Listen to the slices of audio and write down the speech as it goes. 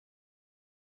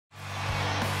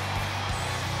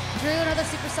Drew, another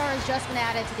superstar has just been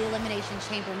added to the Elimination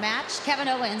Chamber match. Kevin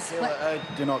Owens. I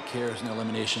do not care as an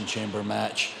Elimination Chamber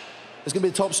match. There's going to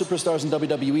be the top superstars in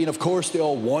WWE, and of course they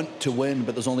all want to win,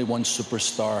 but there's only one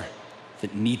superstar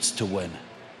that needs to win.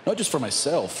 Not just for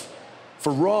myself,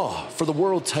 for Raw, for the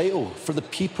world title, for the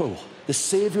people, the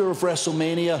savior of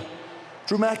WrestleMania,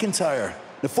 Drew McIntyre.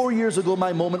 Now, 4 years ago,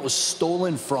 my moment was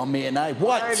stolen from me, and I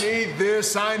need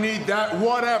this, I need that,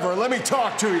 whatever. Let me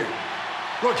talk to you.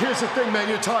 Look, here's the thing, man.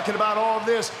 You're talking about all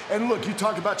this, and look, you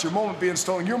talk about your moment being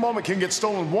stolen. Your moment can get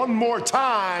stolen one more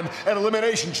time at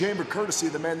Elimination Chamber, courtesy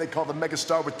of the man they call the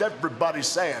megastar, with everybody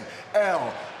saying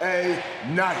L.A.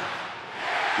 Knight.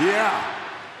 Yeah.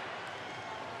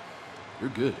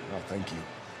 You're good. Oh, thank you.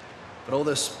 But all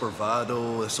this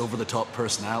bravado, this over-the-top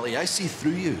personality, I see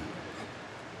through you.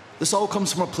 This all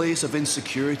comes from a place of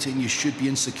insecurity, and you should be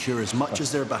insecure as much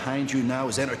as they're behind you now,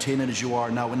 as entertaining as you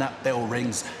are now. When that bell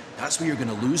rings, that's where you're going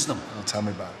to lose them. Oh, tell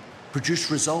me about it.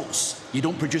 Produce results. You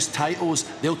don't produce titles,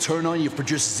 they'll turn on you. You've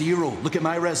produced zero. Look at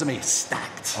my resume,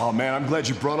 stacked. Oh, man, I'm glad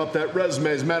you brought up that resume.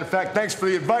 As a matter of fact, thanks for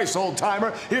the advice,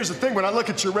 old-timer. Here's the thing, when I look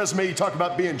at your resume, you talk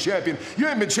about being champion. You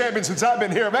ain't been champion since I've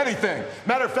been here of anything.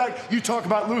 Matter of fact, you talk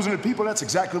about losing to people, that's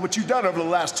exactly what you've done over the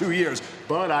last 2 years.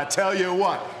 But I tell you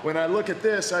what, when I look at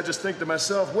this, I just think to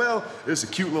myself, well, this is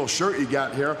a cute little shirt you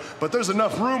got here, but there's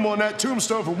enough room on that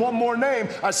tombstone for one more name.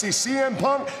 I see CM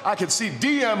Punk, I can see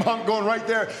DM Punk going right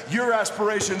there. Your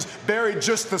aspirations buried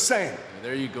just the same.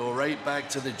 There you go, right back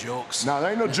to the jokes. No, there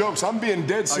ain't no jokes. I'm being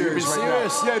dead serious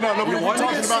right now. Yeah, no, we're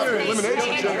talking about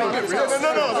elimination.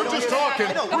 No, we're just talking.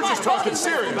 We're just talking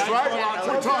serious, right?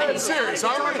 We're talking serious.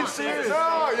 I'm serious.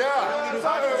 Oh, yeah.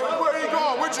 Where are you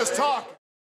going? We're just talking.